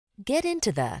Get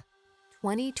into the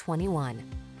 2021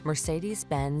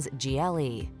 Mercedes-Benz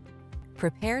GLE.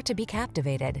 Prepare to be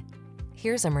captivated.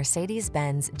 Here's a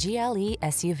Mercedes-Benz GLE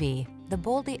SUV, the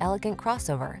boldly elegant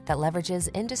crossover that leverages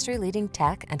industry-leading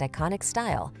tech and iconic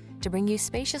style to bring you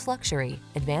spacious luxury,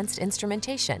 advanced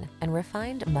instrumentation, and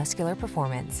refined muscular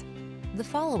performance. The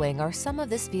following are some of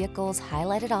this vehicle's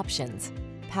highlighted options: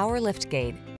 power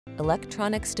liftgate,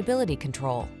 electronic stability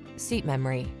control, seat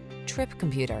memory, trip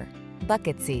computer,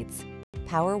 bucket seats,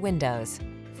 power windows,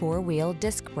 four-wheel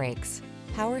disc brakes,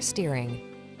 power steering.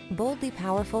 Boldly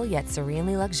powerful yet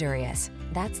serenely luxurious.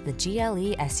 That's the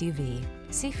GLE SUV.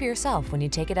 See for yourself when you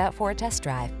take it out for a test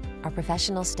drive. Our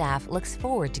professional staff looks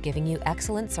forward to giving you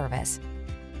excellent service.